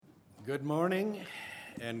Good morning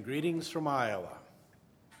and greetings from Iowa.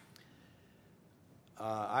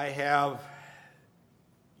 I have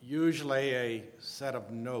usually a set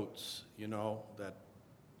of notes, that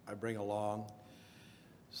I bring along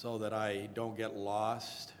so that I don't get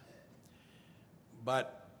lost.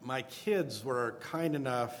 But my kids were kind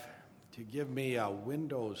enough to give me a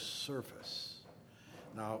Windows Surface.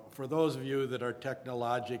 Now, for those of you that are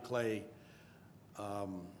technologically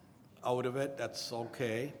out of it, that's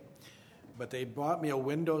okay. But they bought me a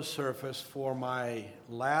Windows Surface for my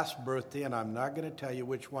last birthday, and I'm not going to tell you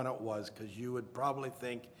which one it was because you would probably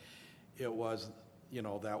think it was,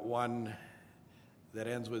 that one that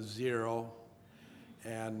ends with 0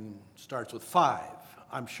 and starts with 5.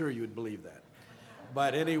 I'm sure you would believe that.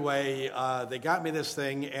 But anyway, they got me this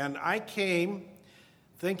thing, and I came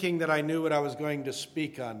thinking that I knew what I was going to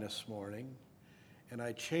speak on this morning, and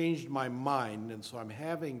I changed my mind, and so I'm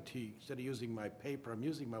having to, instead of using my paper, I'm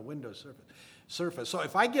using my Windows Surface. So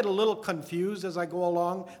if I get a little confused as I go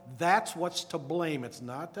along, that's what's to blame. It's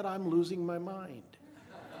not that I'm losing my mind.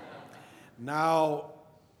 Now,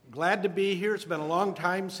 glad to be here. It's been a long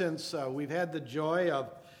time since we've had the joy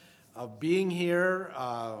of being here.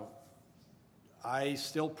 I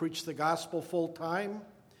still preach the gospel full time.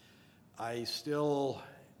 I still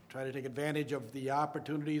try to take advantage of the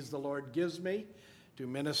opportunities the Lord gives me to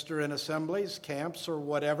minister in assemblies, camps, or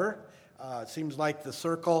whatever. It seems like the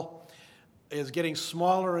circle is getting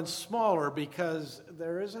smaller and smaller because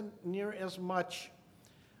there isn't near as much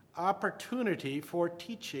opportunity for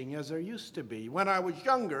teaching as there used to be. When I was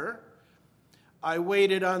younger, I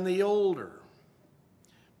waited on the older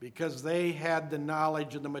because they had the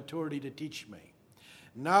knowledge and the maturity to teach me.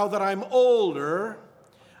 Now that I'm older,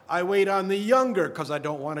 I wait on the younger because I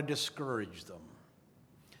don't want to discourage them.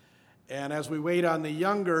 And as we wait on the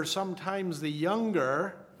younger, sometimes the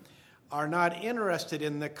younger are not interested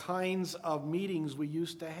in the kinds of meetings we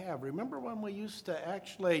used to have. Remember when we used to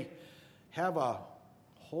actually have a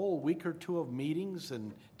whole week or two of meetings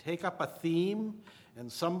and take up a theme,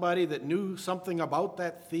 and somebody that knew something about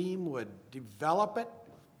that theme would develop it?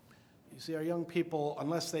 You see, our young people,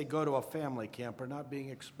 unless they go to a family camp, are not being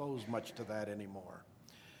exposed much to that anymore.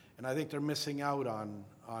 And I think they're missing out on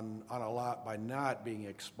a lot by not being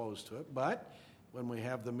exposed to it. But when we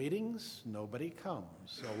have the meetings, nobody comes.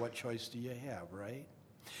 So what choice do you have, right?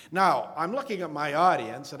 Now, I'm looking at my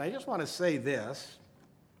audience, and I just want to say this.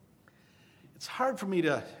 It's hard for me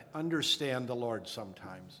to understand the Lord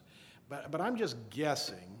sometimes. But I'm just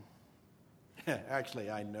guessing,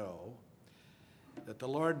 actually I know, that the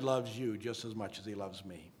Lord loves you just as much as he loves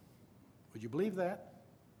me. Would you believe that?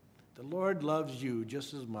 The Lord loves you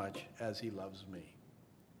just as much as he loves me.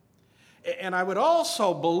 And I would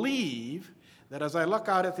also believe that as I look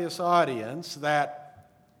out at this audience, that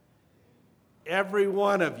every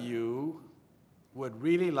one of you would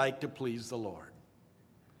really like to please the Lord.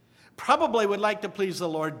 Probably would like to please the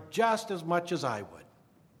Lord just as much as I would.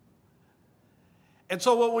 And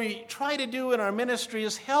so what we try to do in our ministry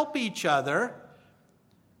is help each other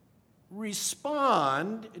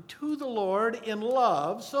respond to the Lord in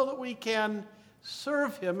love so that we can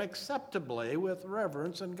serve him acceptably with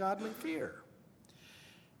reverence and godly fear.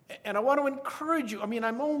 And I want to encourage you.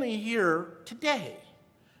 I'm only here today,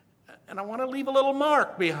 and I want to leave a little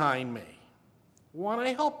mark behind me. I want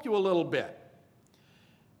to help you a little bit.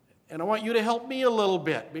 And I want you to help me a little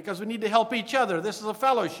bit because we need to help each other. This is a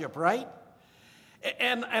fellowship, right?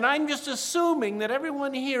 And I'm just assuming that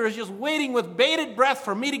everyone here is just waiting with bated breath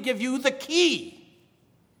for me to give you the key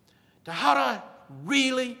to how to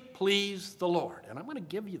really please the Lord. And I'm going to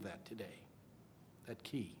give you that today, that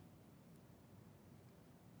key.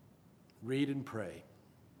 Read and pray.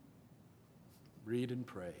 Read and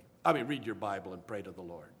pray. Read your Bible and pray to the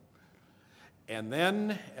Lord. And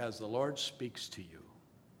then, as the Lord speaks to you,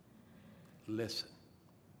 listen.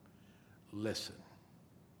 Listen.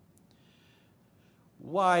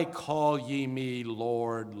 Why call ye me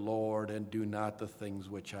Lord, Lord, and do not the things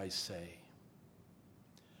which I say?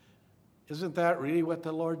 Isn't that really what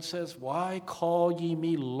the Lord says? Why call ye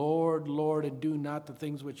me Lord, Lord, and do not the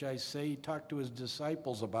things which I say? He talked to his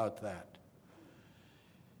disciples about that.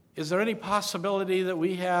 Is there any possibility that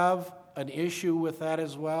we have an issue with that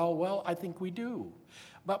as well? Well, I think we do.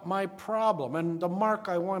 But my problem, and the mark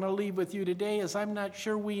I want to leave with you today, is I'm not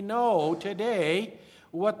sure we know today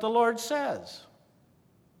what the Lord says.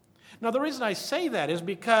 Now, the reason I say that is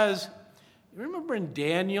because, you remember in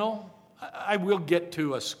Daniel? I will get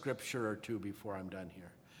to a scripture or two before I'm done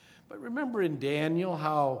here. But remember in Daniel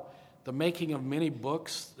how the making of many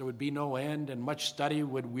books, there would be no end, and much study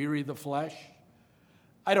would weary the flesh?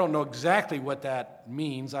 I don't know exactly what that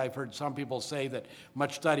means. I've heard some people say that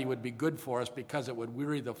much study would be good for us because it would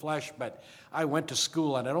weary the flesh, but I went to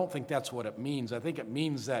school and I don't think that's what it means. I think it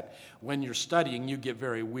means that when you're studying, you get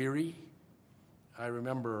very weary. I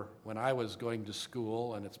remember when I was going to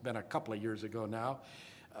school, and it's been a couple of years ago now,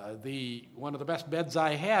 one of the best beds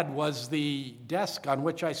I had was the desk on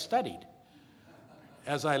which I studied.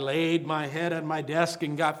 As I laid my head on my desk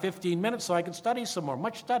and got 15 minutes so I could study some more.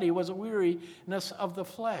 Much study was a weariness of the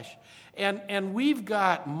flesh. And we've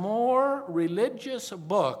got more religious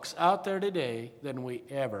books out there today than we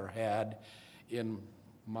ever had in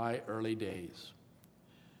my early days.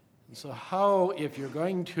 And so how, if you're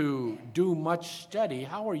going to do much study,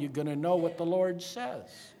 how are you going to know what the Lord says?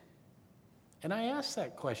 And I ask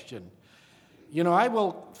that question. You know, I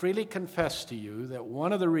will freely confess to you that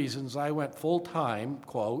one of the reasons I went full-time,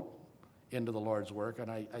 quote, into the Lord's work, and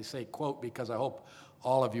I say quote because I hope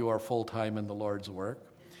all of you are full-time in the Lord's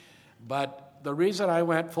work, but the reason I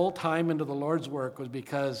went full-time into the Lord's work was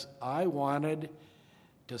because I wanted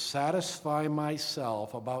to satisfy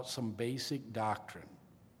myself about some basic doctrine.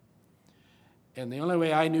 And the only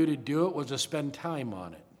way I knew to do it was to spend time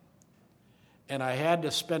on it. And I had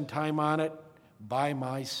to spend time on it by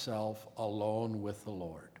myself, alone with the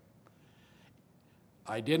Lord.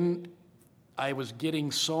 I was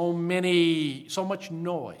getting so much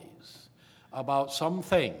noise about some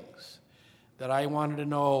things that I wanted to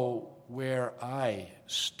know where I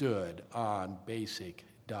stood on basic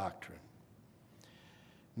doctrine.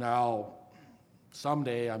 Now,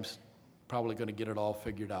 someday I'm probably going to get it all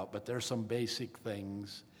figured out, but there's some basic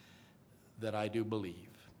things that I do believe.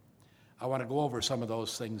 I want to go over some of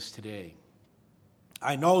those things today.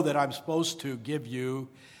 I know that I'm supposed to give you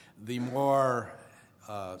the more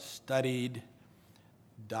studied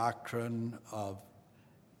doctrine of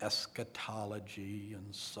eschatology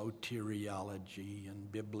and soteriology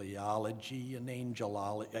and bibliology and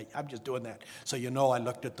angelology. I'm just doing that so you know I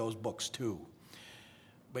looked at those books too.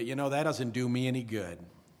 But you know, that doesn't do me any good.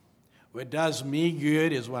 What does me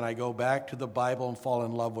good is when I go back to the Bible and fall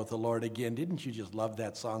in love with the Lord again. Didn't you just love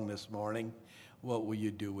that song this morning? What will you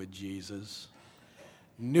do with Jesus?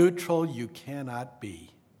 Neutral you cannot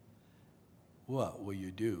be. What will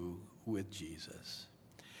you do with Jesus?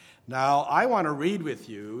 Now, I want to read with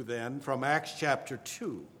you then from Acts chapter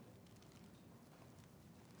 2.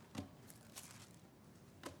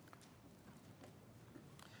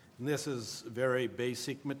 And this is very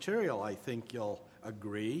basic material, I think you'll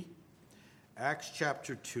agree. Acts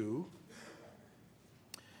chapter 2.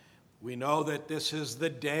 We know that this is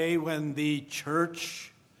the day when the church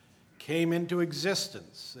came into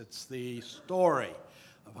existence. It's the story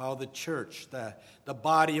of how the church, the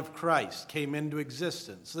body of Christ, came into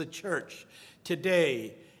existence. The church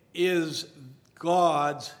today is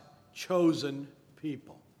God's chosen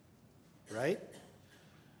people, right?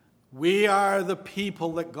 We are the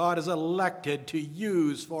people that God has elected to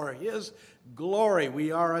use for His glory.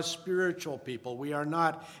 We are a spiritual people. We are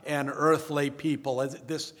not an earthly people.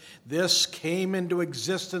 This came into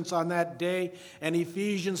existence on that day, and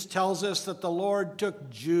Ephesians tells us that the Lord took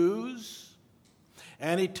Jews,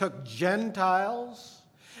 and He took Gentiles,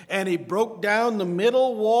 and He broke down the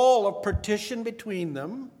middle wall of partition between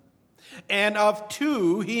them, and of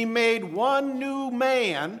two He made one new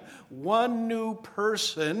man, one new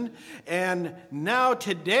person, and now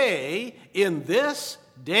today, in this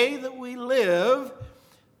day that we live,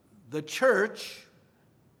 the church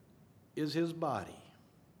is His body.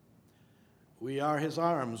 We are His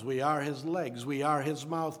arms, we are His legs, we are His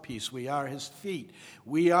mouthpiece, we are His feet.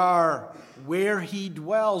 We are where He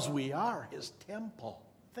dwells, we are His temple.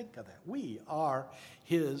 Think of that. We are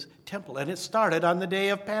His temple. And it started on the day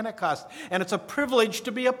of Pentecost. And it's a privilege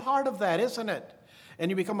to be a part of that, isn't it?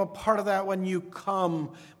 And you become a part of that when you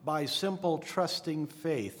come by simple trusting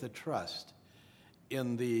faith, the trust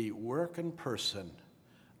in the work and person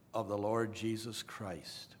of the Lord Jesus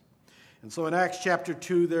Christ. And so in Acts chapter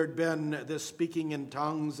 2, there had been this speaking in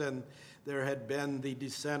tongues, and there had been the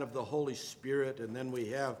descent of the Holy Spirit, and then we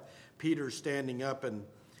have Peter standing up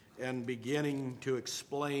and beginning to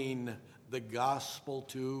explain the gospel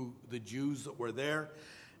to the Jews that were there.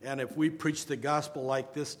 And if we preached the gospel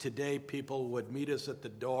like this today, people would meet us at the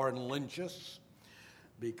door and lynch us,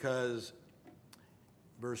 because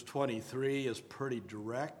verse 23 is pretty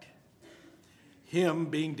direct. Him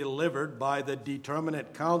being delivered by the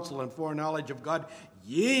determinate counsel and foreknowledge of God,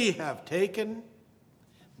 ye have taken.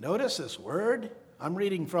 Notice this word. I'm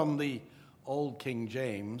reading from the Old King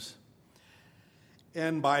James.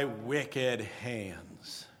 And by wicked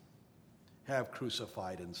hands have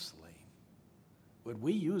crucified and slain. Would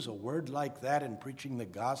we use a word like that in preaching the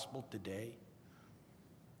gospel today?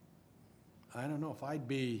 I don't know if I'd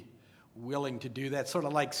be willing to do that. Sort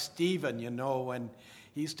of like Stephen, when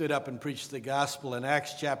he stood up and preached the gospel in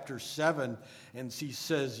Acts chapter 7, and he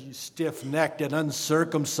says, "You stiff-necked and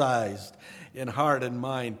uncircumcised in heart and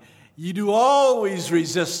mind, you do always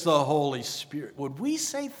resist the Holy Spirit." Would we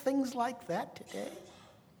say things like that today?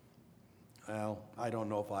 Well, I don't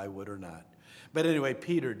know if I would or not. But anyway,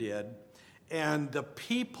 Peter did, and the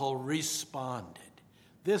people responded.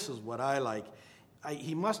 This is what I like.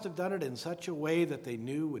 He must have done it in such a way that they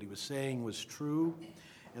knew what he was saying was true.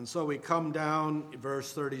 And so we come down,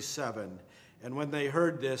 verse 37. "And when they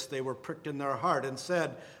heard this, they were pricked in their heart and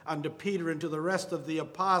said unto Peter and to the rest of the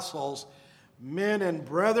apostles, 'Men and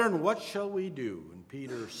brethren, what shall we do?' And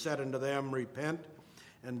Peter said unto them, 'Repent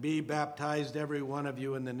and be baptized every one of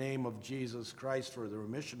you in the name of Jesus Christ for the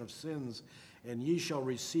remission of sins, and ye shall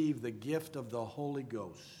receive the gift of the Holy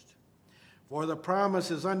Ghost. For the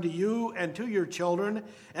promise is unto you and to your children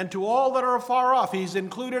and to all that are afar off.'" He's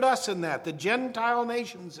included us in that, the Gentile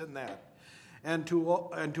nations in that. And to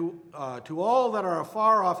all that are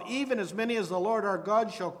afar off, even as many as the Lord our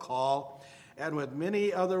God shall call." And with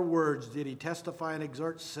many other words did he testify and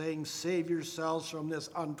exhort, saying, "Save yourselves from this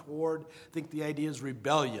untoward," I think the idea is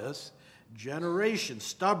rebellious, "generation,"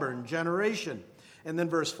 stubborn generation. And then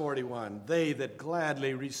verse 41, "They that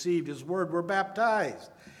gladly received his word were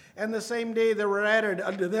baptized. And the same day there were added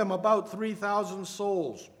unto them about 3,000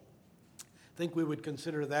 souls." I think we would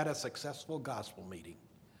consider that a successful gospel meeting.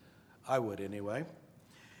 I would anyway.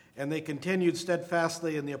 "And they continued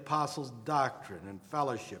steadfastly in the apostles' doctrine and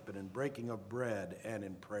fellowship and in breaking of bread and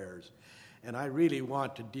in prayers." And I really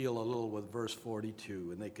want to deal a little with verse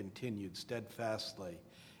 42. "And they continued steadfastly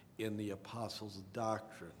in the apostles'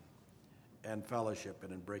 doctrine and fellowship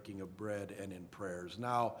and in breaking of bread and in prayers."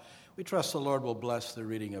 Now, we trust the Lord will bless the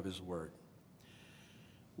reading of his word.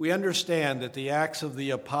 We understand that the Acts of the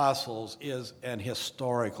Apostles is an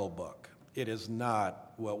historical book. It is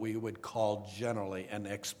not what we would call generally an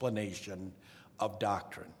explanation of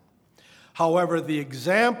doctrine. However, the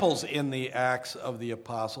examples in the Acts of the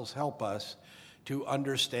Apostles help us to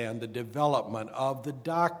understand the development of the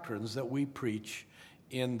doctrines that we preach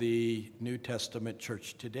in the New Testament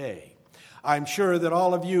church today. I'm sure that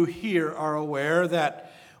all of you here are aware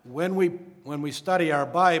that when we study our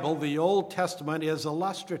Bible, the Old Testament is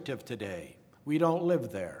illustrative today. We don't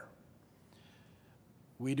live there.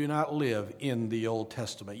 We do not live in the Old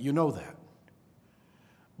Testament. You know that.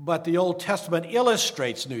 But the Old Testament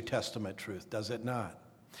illustrates New Testament truth, does it not?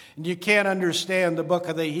 And you can't understand the book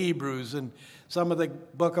of the Hebrews and some of the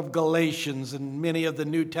book of Galatians and many of the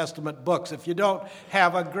New Testament books if you don't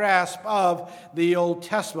have a grasp of the Old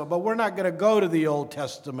Testament. But we're not going to go to the Old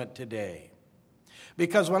Testament today.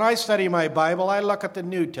 Because when I study my Bible, I look at the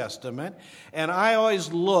New Testament, and I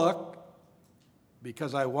always look,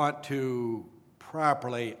 because I want to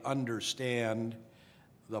properly understand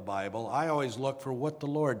the Bible, I always look for what the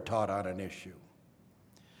Lord taught on an issue.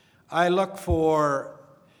 I look for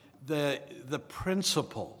the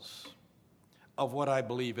principles of what I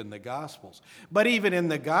believe in the Gospels. But even in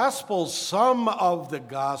the Gospels, some of the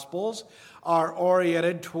Gospels are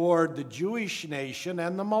oriented toward the Jewish nation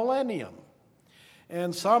and the millennium.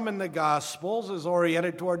 And some in the Gospels is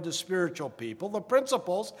oriented toward the spiritual people. The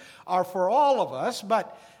principles are for all of us,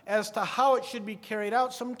 but as to how it should be carried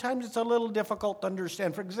out, sometimes it's a little difficult to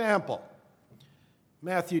understand. For example,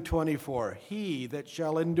 Matthew 24, "He that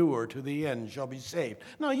shall endure to the end shall be saved."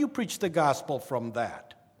 Now, you preach the gospel from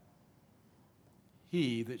that.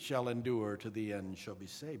 He that shall endure to the end shall be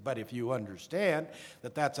saved. But if you understand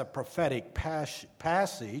that that's a prophetic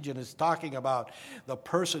passage and it's talking about the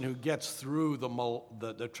person who gets through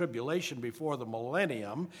the tribulation before the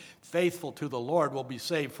millennium, faithful to the Lord, will be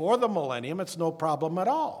saved for the millennium, it's no problem at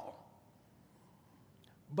all.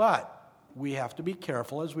 But we have to be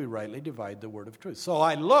careful as we rightly divide the word of truth. So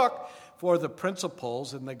I look for the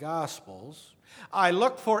principles in the Gospels. I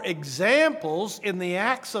look for examples in the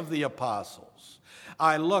Acts of the Apostles.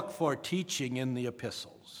 I look for teaching in the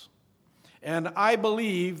epistles. And I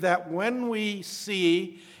believe that when we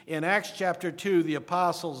see in Acts chapter 2 the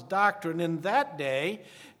apostles' doctrine, in that day,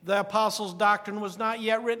 the apostles' doctrine was not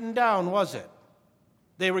yet written down, was it?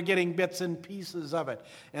 They were getting bits and pieces of it.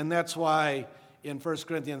 And that's why in 1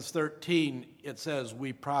 Corinthians 13 it says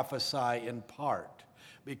we prophesy in part,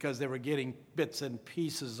 because they were getting bits and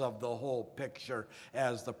pieces of the whole picture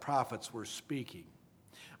as the prophets were speaking.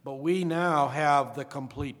 But we now have the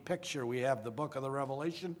complete picture. We have the book of the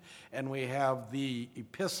Revelation, and we have the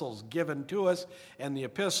epistles given to us, and the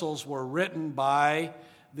epistles were written by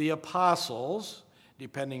the apostles,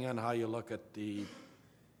 depending on how you look at the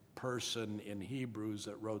person in Hebrews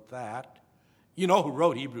that wrote that. You know who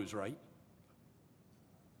wrote Hebrews, right?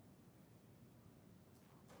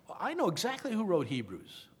 I know exactly who wrote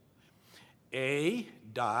Hebrews. A.N.O.N.Y,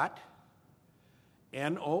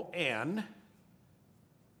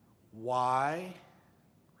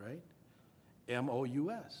 right?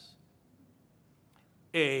 M-O-U-S.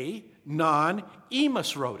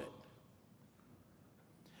 Non-Emus wrote it.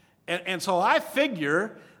 And so I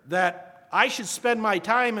figure that I should spend my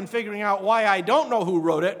time in figuring out why I don't know who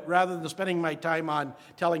wrote it rather than spending my time on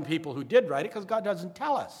telling people who did write it, because God doesn't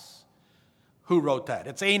tell us who wrote that.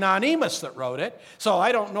 It's Anonymous that wrote it, so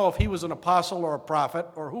I don't know if he was an apostle or a prophet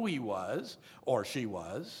or who he was or she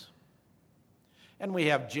was. And we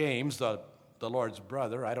have James, the Lord's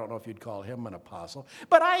brother. I don't know if you'd call him an apostle.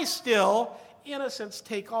 But I still, in a sense,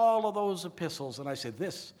 take all of those epistles and I say,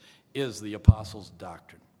 this is the apostles'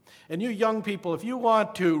 doctrine. And you young people, if you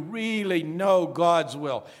want to really know God's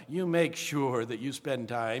will, you make sure that you spend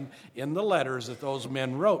time in the letters that those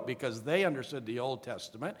men wrote, because they understood the Old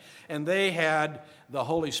Testament and they had the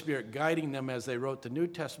Holy Spirit guiding them as they wrote the New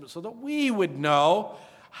Testament so that we would know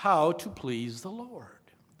how to please the Lord.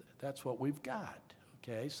 That's what we've got.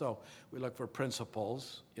 Okay, so we look for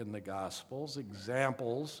principles in the Gospels,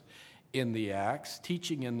 examples in the Acts,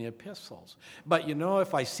 teaching in the epistles. But you know,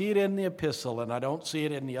 if I see it in the epistle and I don't see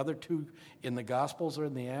it in the other two, in the Gospels or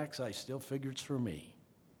in the Acts, I still figure it's for me.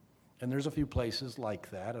 And there's a few places like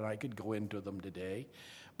that, and I could go into them today.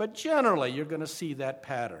 But generally, you're going to see that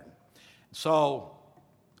pattern. So,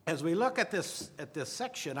 as we look at this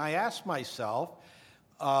section, I ask myself,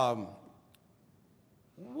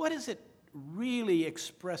 what is it really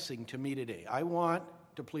expressing to me today? I want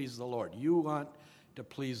to please the Lord. You want to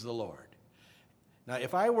please the Lord. Now,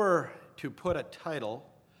 if I were to put a title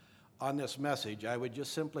on this message, I would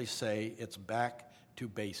just simply say it's back to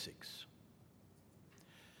basics.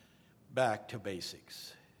 Back to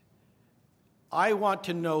basics. I want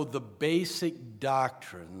to know the basic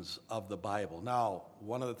doctrines of the Bible. Now,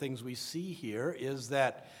 one of the things we see here is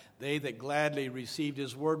that they that gladly received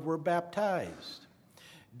his word were baptized.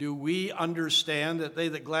 Do we understand that they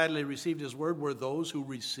that gladly received his word were those who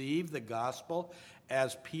received the gospel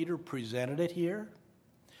as Peter presented it here?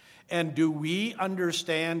 And do we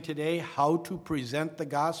understand today how to present the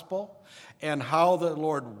gospel and how the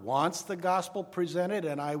Lord wants the gospel presented?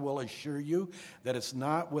 And I will assure you that it's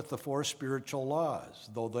not with the four spiritual laws,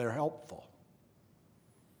 though they're helpful.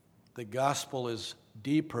 The gospel is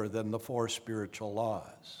deeper than the four spiritual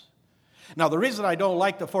laws. Now, the reason I don't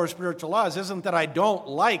like the four spiritual laws isn't that I don't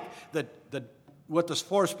like what the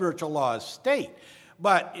four spiritual laws state,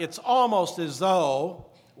 but it's almost as though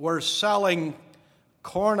we're selling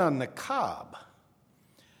corn on the cob.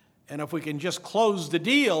 And if we can just close the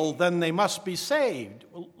deal, then they must be saved.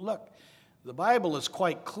 Well, look, the Bible is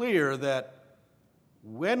quite clear that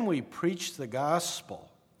when we preach the gospel,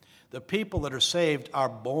 the people that are saved are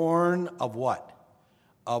born of what?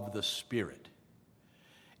 Of the Spirit.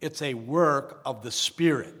 It's a work of the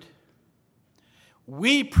Spirit.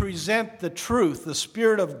 We present the truth. The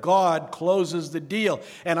Spirit of God closes the deal.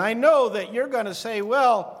 And I know that you're going to say,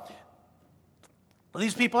 well,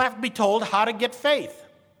 these people have to be told how to get faith.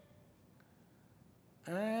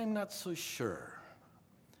 I'm not so sure.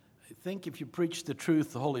 I think if you preach the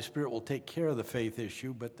truth, the Holy Spirit will take care of the faith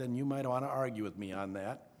issue, but then you might want to argue with me on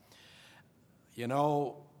that. You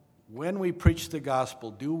know, when we preach the gospel,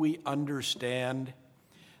 do we understand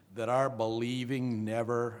that our believing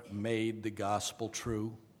never made the gospel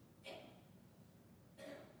true?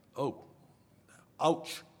 Oh,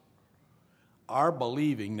 ouch. Our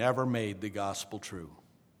believing never made the gospel true.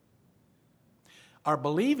 Our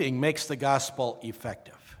believing makes the gospel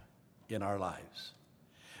effective in our lives.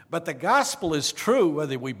 But the gospel is true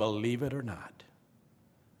whether we believe it or not.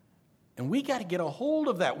 And we got to get a hold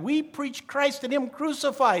of that. We preach Christ and him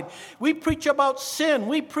crucified. We preach about sin.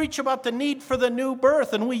 We preach about the need for the new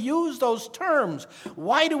birth. And we use those terms.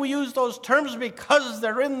 Why do we use those terms? Because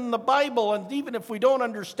they're in the Bible. And even if we don't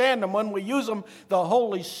understand them, when we use them, the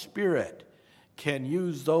Holy Spirit can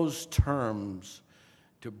use those terms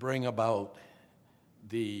to bring about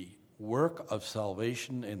the work of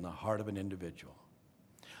salvation in the heart of an individual.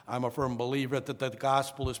 I'm a firm believer that the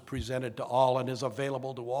gospel is presented to all and is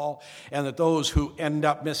available to all, and that those who end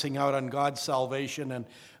up missing out on God's salvation, and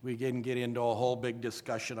we can get into a whole big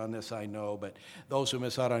discussion on this, I know, but those who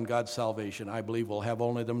miss out on God's salvation, I believe, will have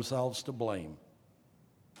only themselves to blame.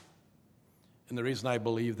 And the reason I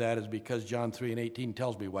believe that is because John 3:18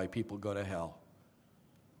 tells me why people go to hell.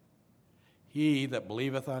 He that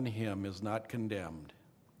believeth on him is not condemned,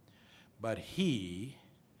 but he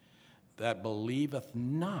that believeth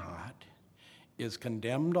not is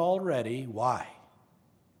condemned already. Why?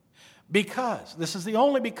 Because, this is the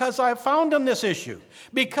only because I have found on this issue,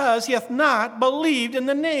 because he hath not believed in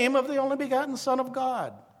the name of the only begotten Son of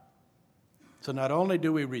God. So not only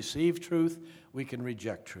do we receive truth, we can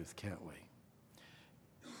reject truth, can't we?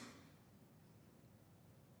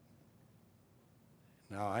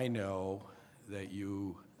 Now I know that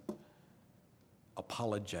you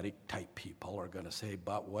apologetic type people are going to say,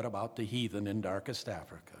 but what about the heathen in darkest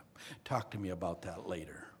Africa? Talk to me about that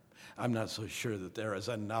later. I'm not so sure that they're as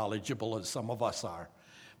unknowledgeable as some of us are,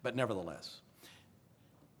 but nevertheless,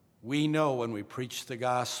 we know when we preach the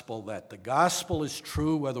gospel that the gospel is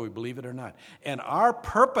true whether we believe it or not. And our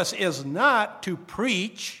purpose is not to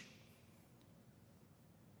preach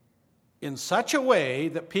in such a way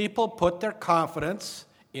that people put their confidence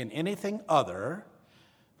in anything other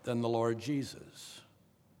than the Lord Jesus.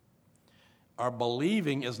 Our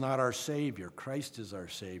believing is not our Savior. Christ is our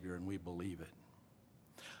Savior, and we believe it.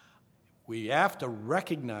 We have to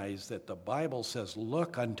recognize that the Bible says,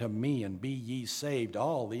 look unto me and be ye saved,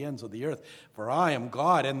 all the ends of the earth, for I am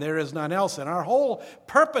God and there is none else. And our whole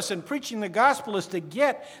purpose in preaching the gospel is to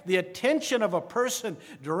get the attention of a person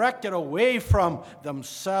directed away from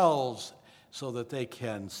themselves so that they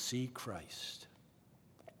can see Christ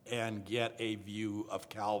and get a view of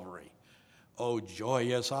Calvary. Oh,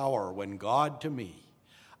 joyous hour when God to me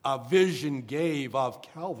a vision gave of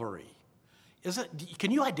Calvary.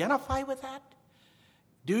 Can you identify with that?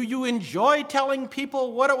 Do you enjoy telling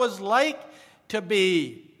people what it was like to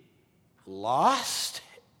be lost?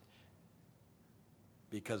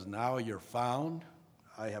 Because now you're found.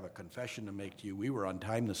 I have a confession to make to you. We were on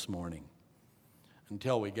time this morning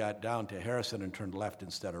until we got down to Harrison and turned left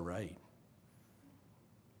instead of right.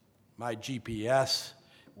 My GPS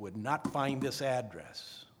would not find this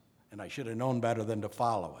address, and I should have known better than to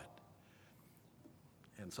follow it.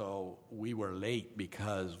 And so we were late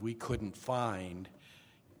because we couldn't find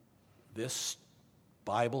this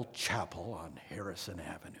Bible chapel on Harrison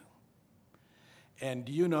Avenue. And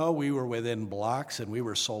do you know, we were within blocks and we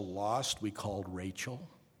were so lost we called Rachel.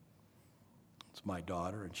 It's my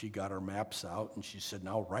daughter, and she got her maps out and she said,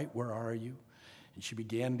 now, right, where are you? And she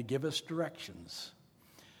began to give us directions.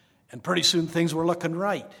 And pretty soon things were looking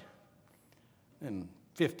right. And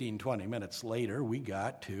 15, 20 minutes later, we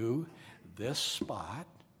got to this spot,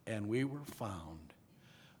 and we were found.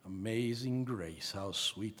 Amazing grace, how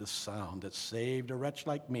sweet the sound that saved a wretch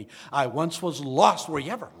like me. I once was lost. Were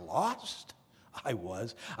you ever lost? I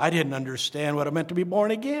was. I didn't understand what it meant to be born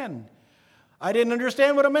again. I didn't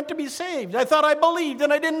understand what it meant to be saved. I thought I believed,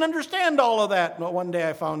 and I didn't understand all of that. But one day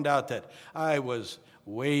I found out that I was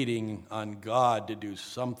waiting on God to do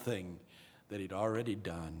something that he'd already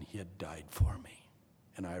done. He had died for me,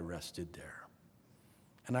 and I rested there.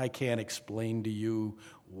 And I can't explain to you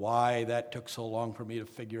why that took so long for me to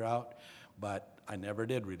figure out, but I never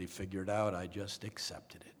did really figure it out. I just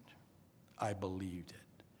accepted it. I believed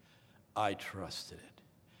it. I trusted it.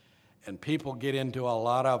 And people get into a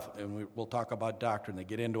lot of, and we'll talk about doctrine, they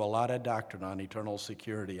get into a lot of doctrine on eternal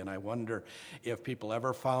security, and I wonder if people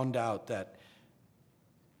ever found out that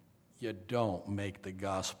you don't make the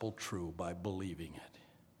gospel true by believing it.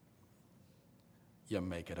 You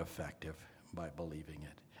make it effective by believing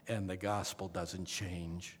it. And the gospel doesn't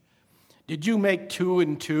change. Did you make 2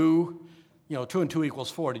 and 2, 2 and 2 equals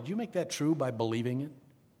 4, did you make that true by believing it?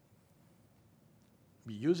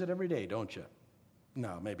 You use it every day, don't you?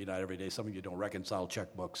 No, maybe not every day. Some of you don't reconcile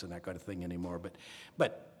checkbooks and that kind of thing anymore.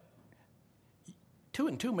 But 2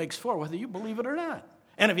 and 2 makes 4, whether you believe it or not.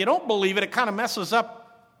 And if you don't believe it, it kind of messes up,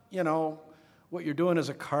 what you're doing as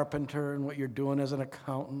a carpenter and what you're doing as an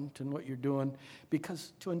accountant and what you're doing,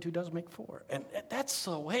 because 2 and 2 does make 4. And that's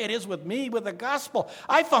the way it is with me, with the gospel.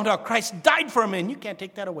 I found out Christ died for me, and you can't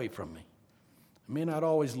take that away from me. I may not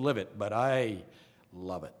always live it, but I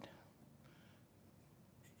love it.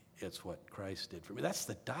 It's what Christ did for me. That's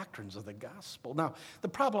the doctrines of the gospel. Now, the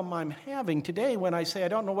problem I'm having today when I say I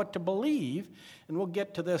don't know what to believe, and we'll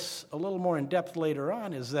get to this a little more in depth later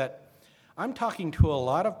on, is that I'm talking to a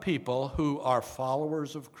lot of people who are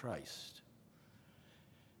followers of Christ.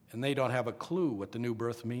 And they don't have a clue what the new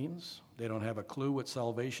birth means. They don't have a clue what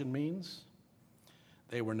salvation means.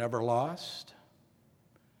 They were never lost.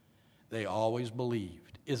 They always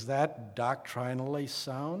believed. Is that doctrinally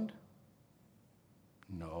sound?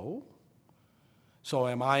 No. So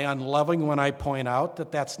am I unloving when I point out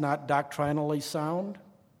that that's not doctrinally sound?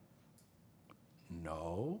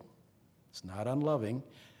 No. It's not unloving.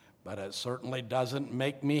 But it certainly doesn't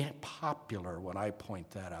make me popular when I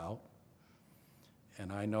point that out.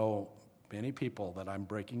 And I know many people that I'm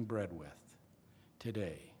breaking bread with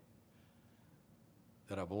today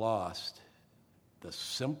that have lost the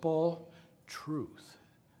simple truth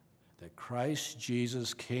that Christ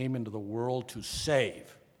Jesus came into the world to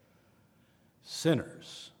save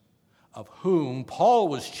sinners, of whom Paul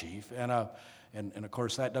was chief, and of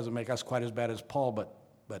course that doesn't make us quite as bad as Paul,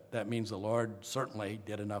 but that means the Lord certainly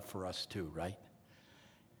did enough for us too, right?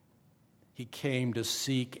 He came to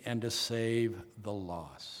seek and to save the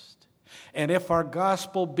lost. And if our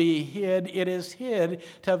gospel be hid, it is hid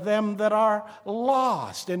to them that are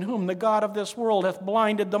lost, in whom the God of this world hath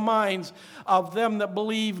blinded the minds of them that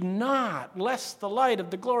believe not, lest the light of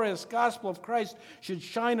the glorious gospel of Christ should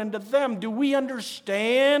shine unto them. Do we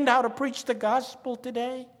understand how to preach the gospel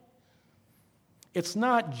today? It's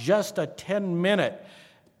not just a 10-minute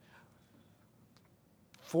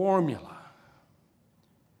formula.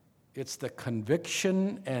 It's the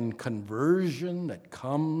conviction and conversion that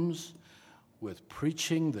comes with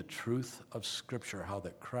preaching the truth of Scripture, how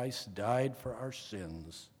that Christ died for our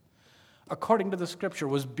sins, according to the Scripture,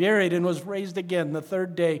 was buried and was raised again the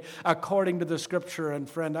third day, according to the Scripture. And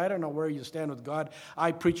friend, I don't know where you stand with God.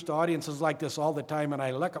 I preach to audiences like this all the time, and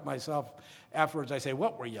I look at myself afterwards. I say,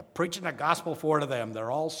 what were you preaching the gospel for to them?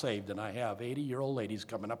 They're all saved. And I have 80-year-old ladies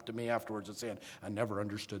coming up to me afterwards and saying, I never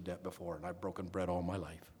understood that before, and I've broken bread all my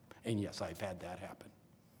life. And yes, I've had that happen.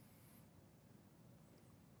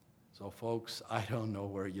 So folks, I don't know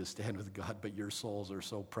where you stand with God, but your souls are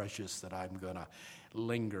so precious that I'm going to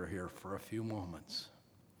linger here for a few moments.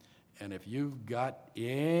 And if you've got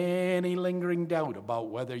any lingering doubt about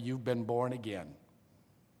whether you've been born again,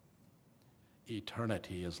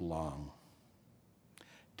 eternity is long.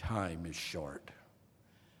 Time is short.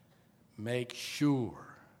 Make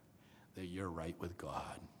sure that you're right with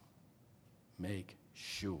God. Make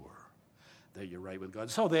sure that you're right with God.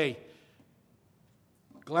 So they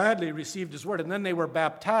gladly received his word, and then they were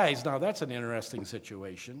baptized. Now, that's an interesting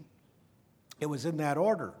situation. It was in that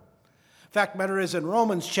order. Fact matter is, in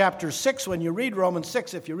Romans chapter 6, when you read Romans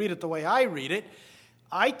 6, if you read it the way I read it,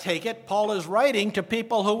 I take it Paul is writing to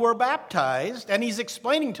people who were baptized, and he's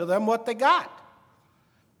explaining to them what they got.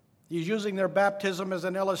 He's using their baptism as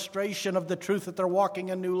an illustration of the truth that they're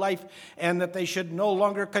walking a new life and that they should no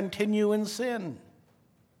longer continue in sin.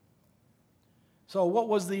 So what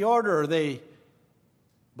was the order? They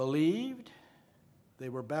believed, they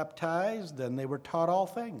were baptized, then they were taught all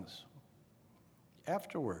things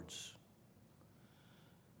afterwards.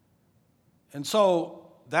 And so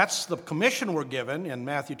that's the commission we're given in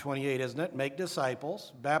Matthew 28, isn't it? Make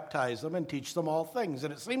disciples, baptize them, and teach them all things.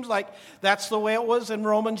 And it seems like that's the way it was in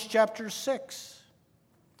Romans chapter 6.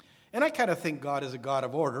 And I kind of think God is a God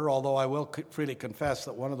of order, although I will freely confess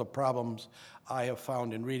that one of the problems I have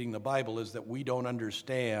found in reading the Bible is that we don't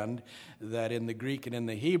understand that in the Greek and in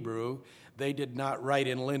the Hebrew, they did not write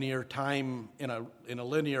in linear time, in a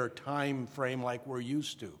linear time frame like we're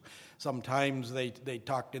used to. Sometimes they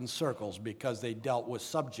talked in circles because they dealt with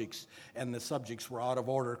subjects, and the subjects were out of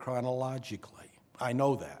order chronologically. I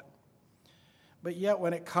know that. But yet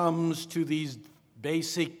when it comes to these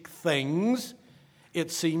basic things, it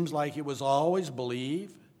seems like it was always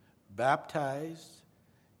believe, baptize,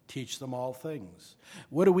 teach them all things.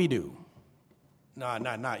 What do we do? No,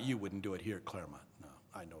 not you wouldn't do it here at Claremont. No,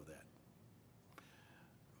 I know that.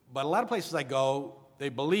 But a lot of places I go, they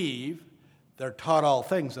believe, they're taught all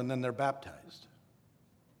things, and then they're baptized.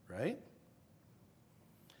 Right?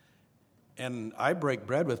 And I break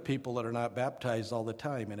bread with people that are not baptized all the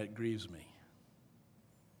time, and it grieves me.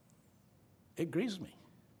 It grieves me.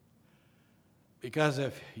 Because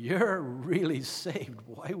if you're really saved,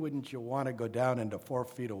 why wouldn't you want to go down into 4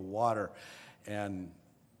 feet of water and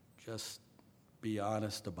just be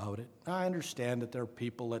honest about it? I understand that there are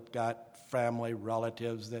people that got family,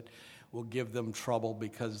 relatives that will give them trouble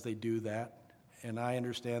because they do that. And I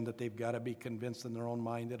understand that they've got to be convinced in their own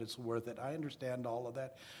mind that it's worth it. I understand all of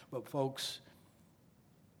that. But folks,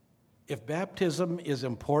 if baptism is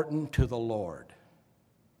important to the Lord,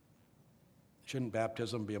 shouldn't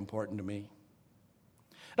baptism be important to me?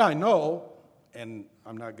 Now, I know, and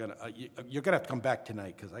I'm not going to, you're going to have to come back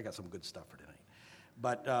tonight because I got some good stuff for tonight.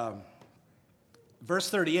 But verse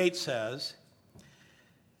 38 says,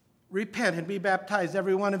 repent and be baptized,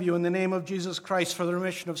 every one of you, in the name of Jesus Christ for the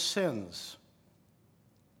remission of sins.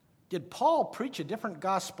 Did Paul preach a different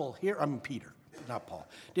gospel here? I mean, Peter, not Paul.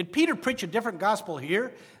 Did Peter preach a different gospel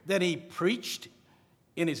here than he preached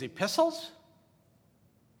in his epistles?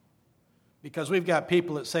 Because we've got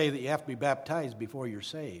people that say that you have to be baptized before you're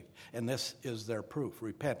saved. And this is their proof.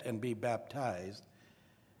 Repent and be baptized,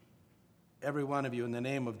 every one of you, in the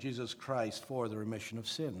name of Jesus Christ for the remission of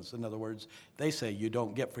sins. In other words, they say you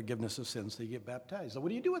don't get forgiveness of sins till you get baptized. So what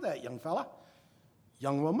do you do with that, young fella?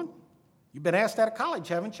 Young woman? You've been asked that at college,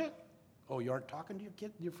 haven't you? Oh, you aren't talking to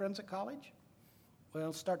your friends at college?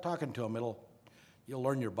 Well, start talking to them. You'll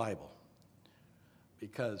learn your Bible.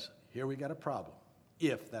 Because here we got a problem,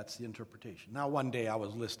 if that's the interpretation. Now, one day I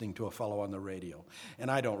was listening to a fellow on the radio, and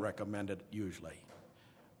I don't recommend it usually,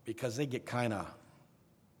 because they get kind of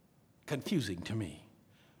confusing to me.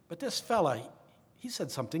 But this fella, he said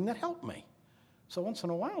something that helped me. So once in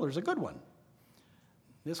a while, there's a good one.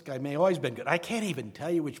 This guy may always been good. I can't even tell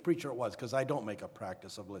you which preacher it was, because I don't make a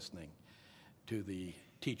practice of listening to the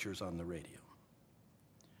teachers on the radio.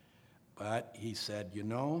 But he said,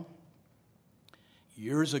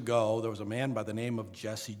 years ago, there was a man by the name of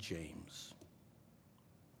Jesse James.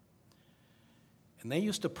 And they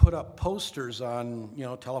used to put up posters on,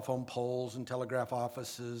 telephone poles and telegraph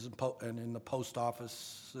offices and in the post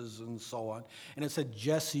offices and so on. And it said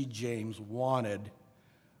Jesse James wanted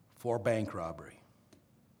for bank robbery.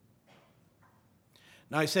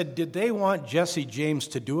 Now I said, did they want Jesse James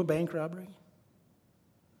to do a bank robbery?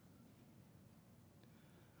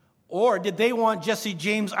 Or did they want Jesse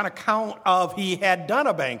James on account of he had done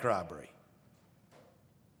a bank robbery?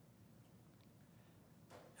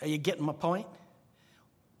 Are you getting my point?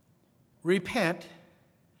 Repent.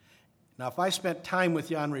 Now, if I spent time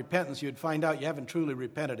with you on repentance, you'd find out you haven't truly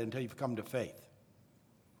repented until you've come to faith.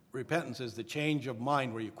 Repentance is the change of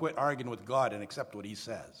mind where you quit arguing with God and accept what he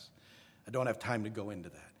says. I don't have time to go into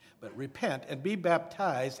that. But repent and be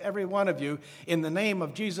baptized, every one of you, in the name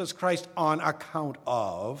of Jesus Christ on account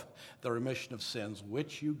of the remission of sins,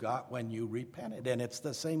 which you got when you repented. And it's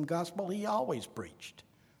the same gospel he always preached.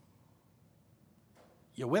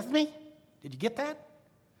 You with me? Did you get that?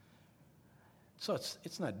 So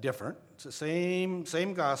it's not different. It's the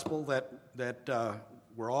same gospel that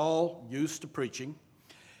we're all used to preaching.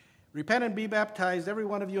 Repent and be baptized, every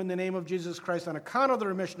one of you, in the name of Jesus Christ, on account of the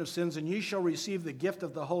remission of sins, and ye shall receive the gift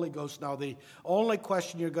of the Holy Ghost. Now, the only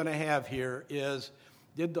question you're going to have here is,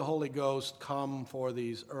 did the Holy Ghost come for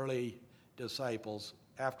these early disciples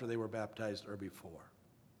after they were baptized or before?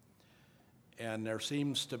 And there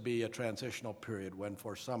seems to be a transitional period when,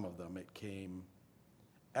 for some of them, it came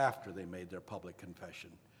after they made their public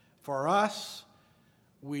confession. For us,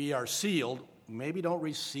 we are sealed. Maybe don't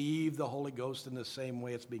receive the Holy Ghost in the same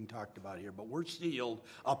way it's being talked about here, but we're sealed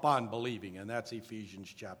upon believing, and that's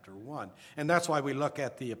Ephesians chapter 1. And that's why we look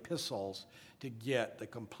at the epistles to get the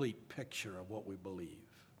complete picture of what we believe.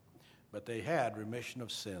 But they had remission of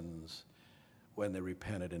sins when they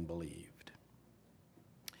repented and believed.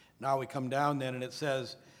 Now we come down then, and it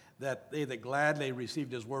says that they that gladly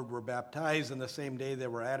received his word were baptized, and the same day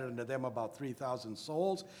there were added unto them about 3,000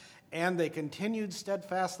 souls. And they continued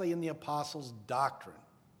steadfastly in the apostles' doctrine.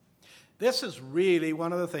 This is really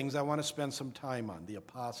one of the things I want to spend some time on, the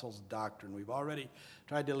apostles' doctrine. We've already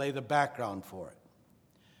tried to lay the background for it.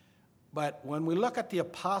 But when we look at the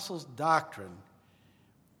apostles' doctrine,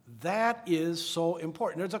 that is so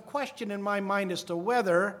important. There's a question in my mind as to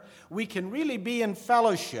whether we can really be in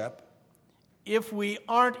fellowship if we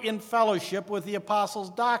aren't in fellowship with the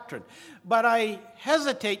apostles' doctrine. But I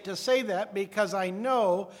hesitate to say that because I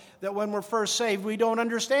know that when we're first saved, we don't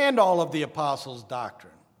understand all of the apostles'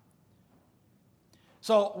 doctrine.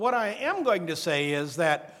 So what I am going to say is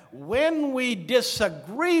that when we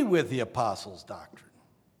disagree with the apostles' doctrine,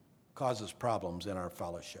 it causes problems in our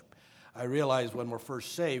fellowship. I realize when we're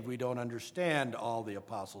first saved, we don't understand all the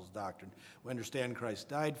apostles' doctrine. We understand Christ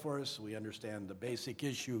died for us. We understand the basic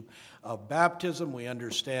issue of baptism. We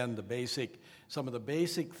understand some of the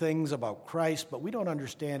basic things about Christ, but we don't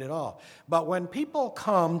understand it all. But when people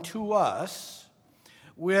come to us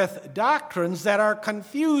with doctrines that are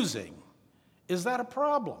confusing, is that a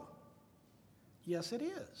problem? Yes, it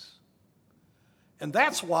is. And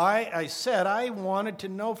that's why I said I wanted to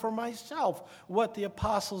know for myself what the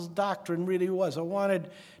apostles' doctrine really was. I wanted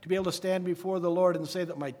to be able to stand before the Lord and say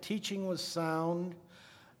that my teaching was sound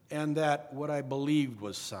and that what I believed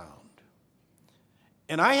was sound.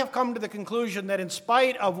 And I have come to the conclusion that in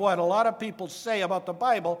spite of what a lot of people say about the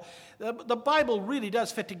Bible really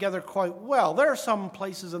does fit together quite well. There are some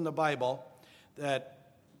places in the Bible that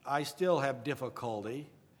I still have difficulty.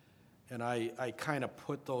 And I kind of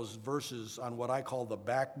put those verses on what I call the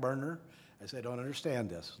back burner. I say, I don't understand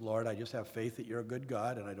this. Lord, I just have faith that you're a good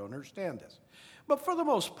God, and I don't understand this. But for the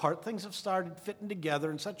most part, things have started fitting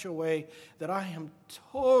together in such a way that I am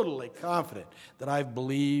totally confident that I've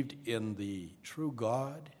believed in the true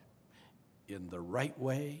God, in the right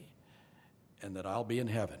way, and that I'll be in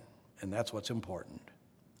heaven. And that's what's important.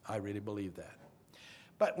 I really believe that.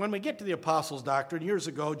 But when we get to the apostles' doctrine, years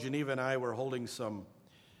ago, Geneva and I were holding some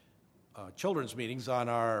children's meetings on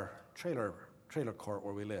our trailer court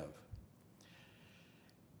where we live.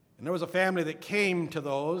 And there was a family that came to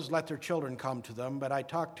those, let their children come to them, but I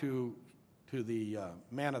talked to to the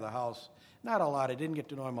man of the house. Not a lot. I didn't get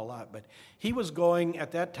to know him a lot, but he was going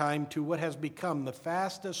at that time to what has become the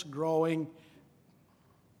fastest growing,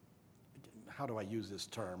 how do I use this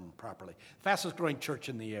term properly? Fastest growing church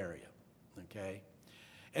in the area, okay?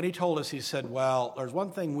 And he told us, he said, well, there's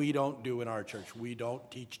one thing we don't do in our church. We don't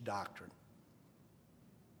teach doctrine.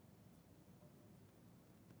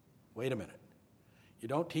 Wait a minute. You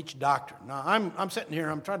don't teach doctrine. Now, I'm sitting here,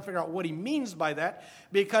 I'm trying to figure out what he means by that,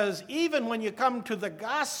 because even when you come to the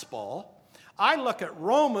gospel, I look at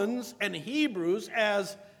Romans and Hebrews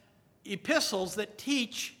as epistles that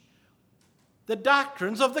teach the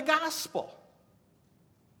doctrines of the gospel.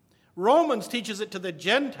 Romans teaches it to the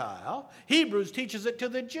Gentile. Hebrews teaches it to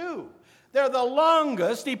the Jew. They're the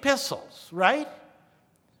longest epistles, right?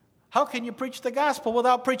 How can you preach the gospel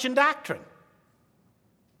without preaching doctrine?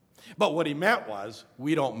 But what he meant was,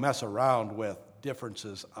 we don't mess around with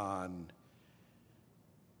differences on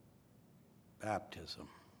baptism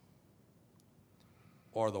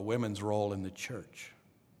or the women's role in the church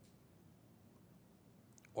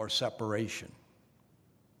or separation.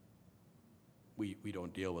 We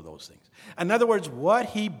don't deal with those things. In other words, what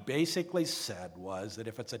he basically said was that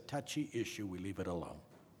if it's a touchy issue, we leave it alone.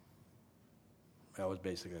 That was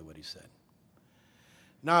basically what he said.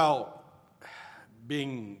 Now,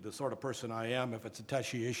 being the sort of person I am, if it's a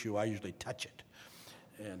touchy issue, I usually touch it.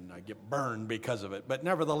 And I get burned because of it. But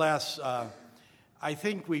nevertheless, I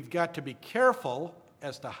think we've got to be careful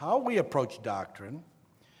as to how we approach doctrine.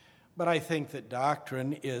 But I think that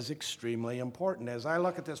doctrine is extremely important. As I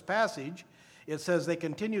look at this passage, it says they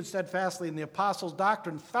continued steadfastly in the apostles'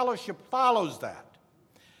 doctrine. Fellowship follows that.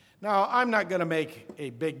 Now, I'm not going to make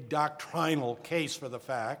a big doctrinal case for the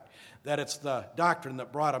fact that it's the doctrine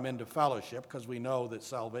that brought them into fellowship, because we know that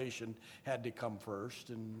salvation had to come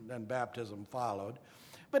first and then baptism followed.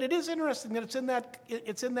 But it is interesting that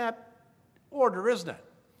it's in that order, isn't it?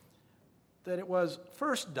 That it was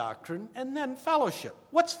first doctrine and then fellowship.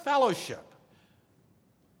 What's fellowship?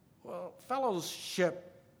 Well, fellowship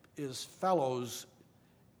is fellows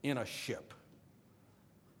in a ship,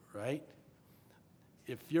 right?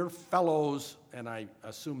 If you're fellows, and I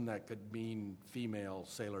assume that could mean female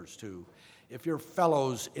sailors too, if you're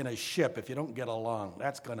fellows in a ship, if you don't get along,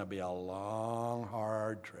 that's going to be a long,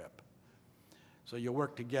 hard trip. So you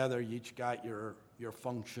work together, you each got your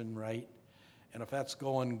function right, and if that's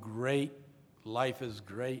going great, life is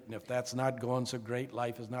great, and if that's not going so great,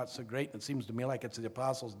 life is not so great. And it seems to me like it's the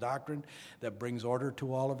apostles' doctrine that brings order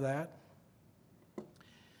to all of that.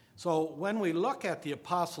 So when we look at the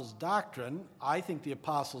apostles' doctrine, I think the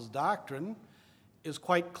apostles' doctrine is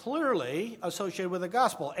quite clearly associated with the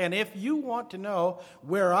gospel. And if you want to know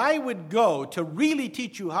where I would go to really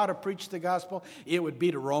teach you how to preach the gospel, it would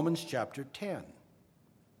be to Romans chapter 10.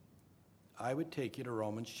 I would take you to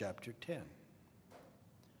Romans chapter 10.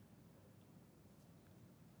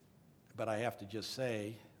 But I have to just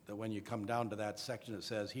say that when you come down to that section that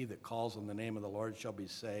says, he that calls on the name of the Lord shall be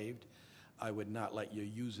saved, I would not let you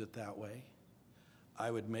use it that way. I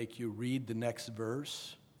would make you read the next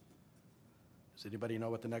verse. Does anybody know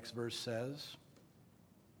what the next verse says?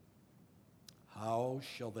 How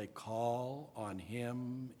shall they call on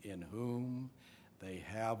him in whom they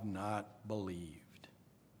have not believed?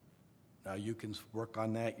 Now you can work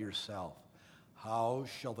on that yourself. How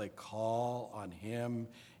shall they call on him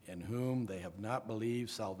in whom they have not believed?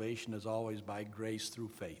 Salvation is always by grace through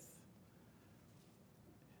faith.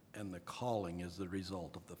 And the calling is the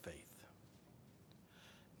result of the faith.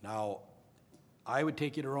 Now, I would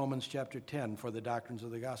take you to Romans chapter 10 for the doctrines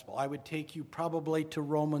of the gospel. I would take you probably to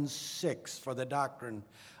Romans 6 for the doctrine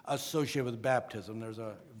associated with baptism. There's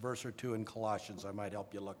a verse or two in Colossians I might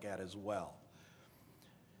help you look at as well.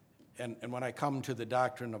 And when I come to the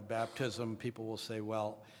doctrine of baptism, people will say,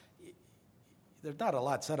 well, there's not a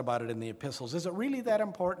lot said about it in the epistles. Is it really that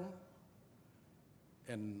important?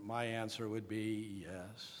 And my answer would be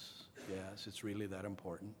yes, it's really that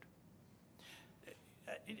important.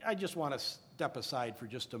 I just want to step aside for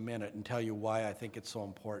just a minute and tell you why I think it's so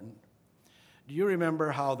important. Do you remember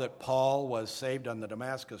how that Paul was saved on the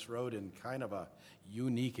Damascus Road in kind of a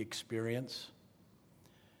unique experience?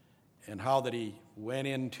 And how that he went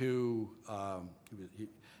into,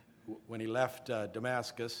 when he left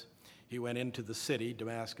Damascus, he went into the city,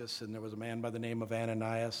 Damascus, and there was a man by the name of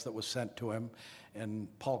Ananias that was sent to him, and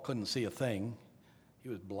Paul couldn't see a thing. He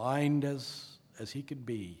was blind as he could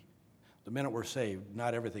be. The minute we're saved,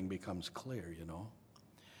 not everything becomes clear, you know.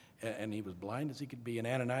 And he was blind as he could be, and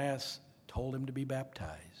Ananias told him to be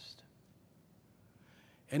baptized.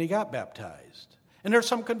 And he got baptized. And there's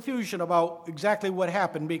some confusion about exactly what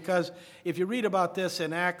happened, because if you read about this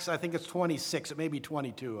in Acts, I think it's 26, it may be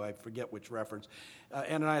 22, I forget which reference.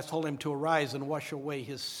 Ananias told him to arise and wash away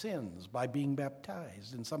his sins by being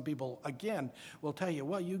baptized. And some people, again, will tell you,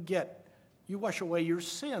 well, you wash away your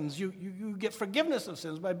sins. You get forgiveness of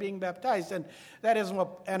sins by being baptized. And that isn't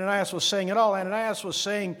what Ananias was saying at all. Ananias was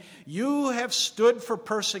saying, you have stood for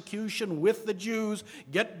persecution with the Jews.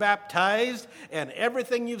 Get baptized, and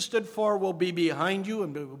everything you've stood for will be behind you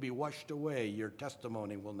and it will be washed away. Your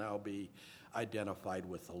testimony will now be identified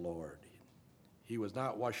with the Lord. He was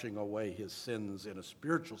not washing away his sins in a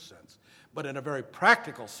spiritual sense, but in a very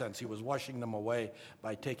practical sense, he was washing them away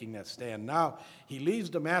by taking that stand. Now, he leaves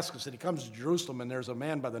Damascus and he comes to Jerusalem, and there's a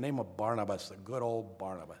man by the name of Barnabas, the good old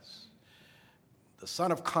Barnabas, the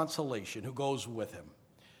son of consolation, who goes with him.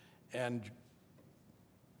 And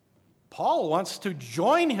Paul wants to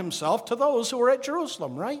join himself to those who are at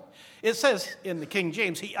Jerusalem, right? It says in the King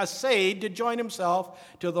James, he essayed to join himself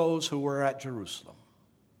to those who were at Jerusalem.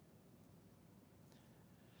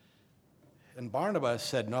 And Barnabas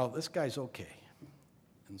said, no, this guy's okay.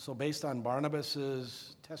 And so based on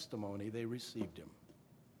Barnabas' testimony, they received him.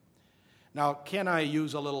 Now, can I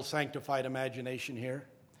use a little sanctified imagination here?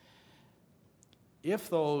 If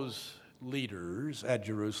those leaders at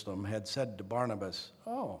Jerusalem had said to Barnabas,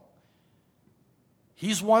 oh,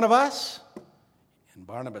 he's one of us? And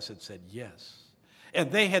Barnabas had said, yes.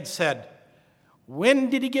 And they had said,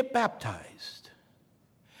 when did he get baptized?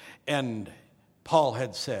 And Paul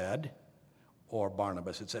had said, or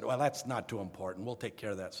Barnabas had said, well, that's not too important. We'll take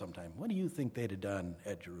care of that sometime. What do you think they'd have done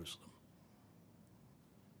at Jerusalem?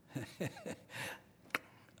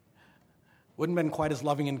 Wouldn't have been quite as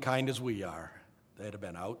loving and kind as we are. They'd have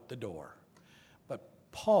been out the door. But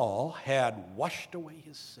Paul had washed away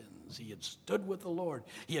his sins. He had stood with the Lord.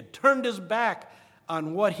 He had turned his back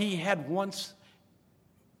on what he had once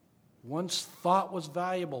thought was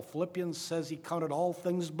valuable. Philippians says he counted all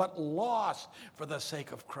things but loss for the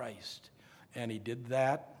sake of Christ. And he did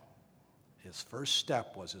that. His first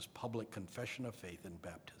step was his public confession of faith in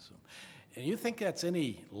baptism. And you think that's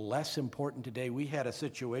any less important today? We had a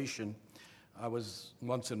situation. I was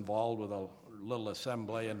once involved with a little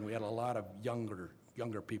assembly, and we had a lot of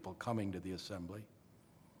younger people coming to the assembly.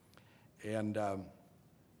 And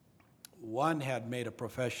one had made a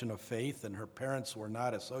profession of faith, and her parents were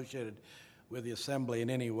not associated with the assembly in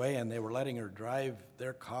any way, and they were letting her drive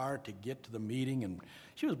their car to get to the meeting, and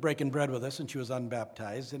she was breaking bread with us, and she was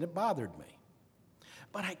unbaptized, and it bothered me.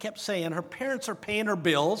 But I kept saying, her parents are paying her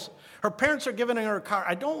bills, her parents are giving her a car.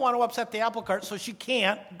 I don't want to upset the apple cart, so she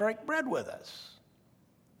can't break bread with us.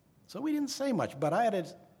 So we didn't say much, but I had a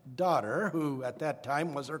daughter who at that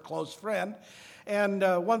time was her close friend, and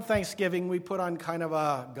one Thanksgiving we put on kind of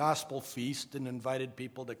a gospel feast and invited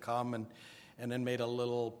people to come, and then made a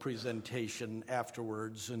little presentation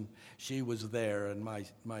afterwards, and she was there, and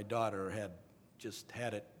my daughter had just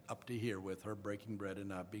had it up to here with her breaking bread and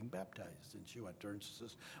not being baptized. And she went to her and she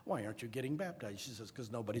says, why aren't you getting baptized? She says,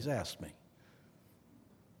 because nobody's asked me.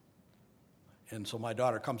 And so my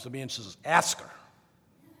daughter comes to me and says, ask her.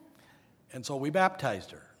 And so we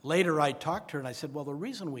baptized her. Later I talked to her and I said, well, the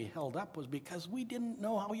reason we held up was because we didn't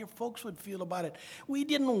know how your folks would feel about it. We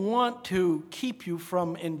didn't want to keep you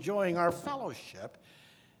from enjoying our fellowship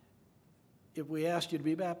if we asked you to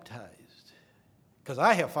be baptized. Because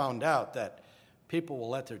I have found out that people will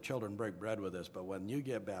let their children break bread with us, but when you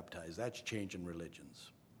get baptized, that's changing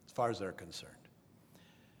religions, as far as they're concerned.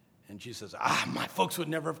 And she says, my folks would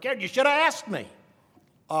never have cared. You should have asked me.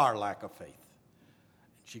 Our lack of faith.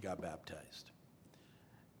 And she got baptized.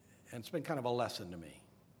 And it's been kind of a lesson to me.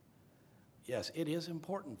 Yes, it is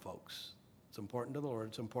important, folks. It's important to the Lord.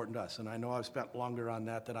 It's important to us. And I know I've spent longer on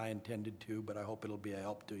that than I intended to, but I hope it'll be a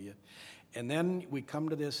help to you. And then we come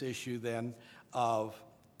to this issue then of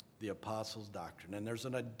the apostles' doctrine. And there's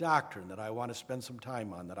a doctrine that I want to spend some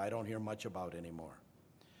time on that I don't hear much about anymore.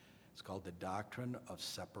 It's called the doctrine of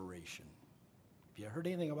separation. Have you heard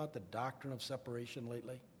anything about the doctrine of separation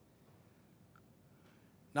lately?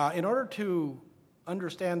 Now, in order to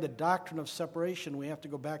understand the doctrine of separation, we have to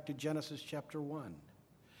go back to Genesis chapter 1.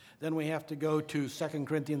 Then we have to go to 2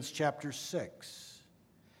 Corinthians chapter 6.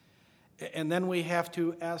 And then we have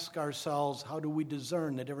to ask ourselves, how do we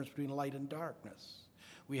discern the difference between light and darkness?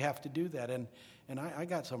 We have to do that. And I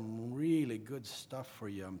got some really good stuff for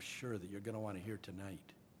you, I'm sure, that you're going to want to hear tonight.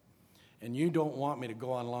 And you don't want me to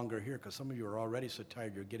go on longer here because some of you are already so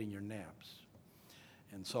tired you're getting your naps.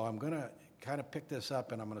 And so I'm going to kind of pick this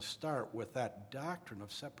up, and I'm going to start with that doctrine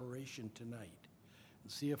of separation tonight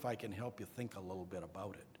and see if I can help you think a little bit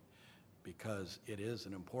about it, because it is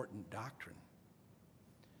an important doctrine.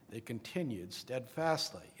 They continued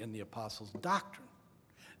steadfastly in the apostles' doctrine,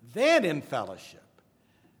 then in fellowship,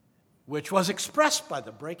 which was expressed by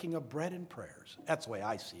the breaking of bread and prayers. That's the way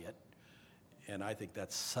I see it, and I think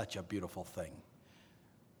that's such a beautiful thing.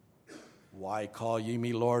 Why call ye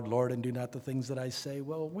me Lord, Lord, and do not the things that I say?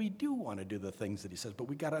 Well, we do want to do the things that he says, but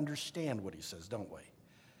we got to understand what he says, don't we?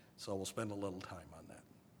 So we'll spend a little time on that.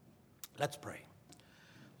 Let's pray.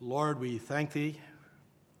 Lord, we thank thee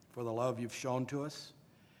for the love you've shown to us.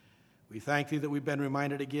 We thank thee that we've been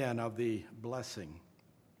reminded again of the blessing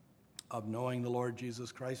of knowing the Lord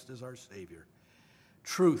Jesus Christ as our Savior.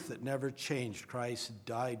 Truth that never changed. Christ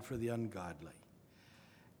died for the ungodly.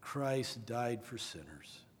 Christ died for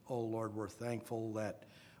sinners. Oh, Lord, we're thankful that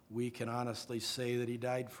we can honestly say that he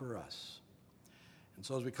died for us. And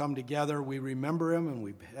so as we come together, we remember him, and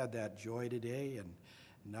we've had that joy today, and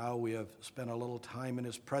now we have spent a little time in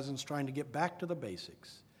his presence trying to get back to the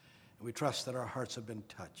basics. And we trust that our hearts have been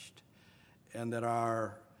touched and that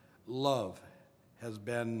our love has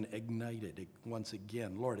been ignited once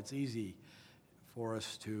again. Lord, it's easy for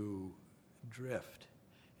us to drift.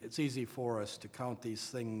 It's easy for us to count these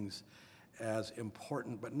things as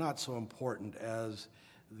important, but not so important as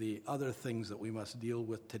the other things that we must deal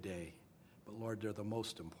with today. But Lord, they're the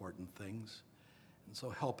most important things. And so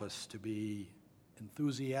help us to be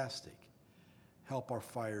enthusiastic. Help our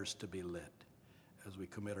fires to be lit as we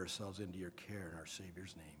commit ourselves into your care in our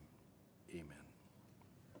Savior's name. Amen.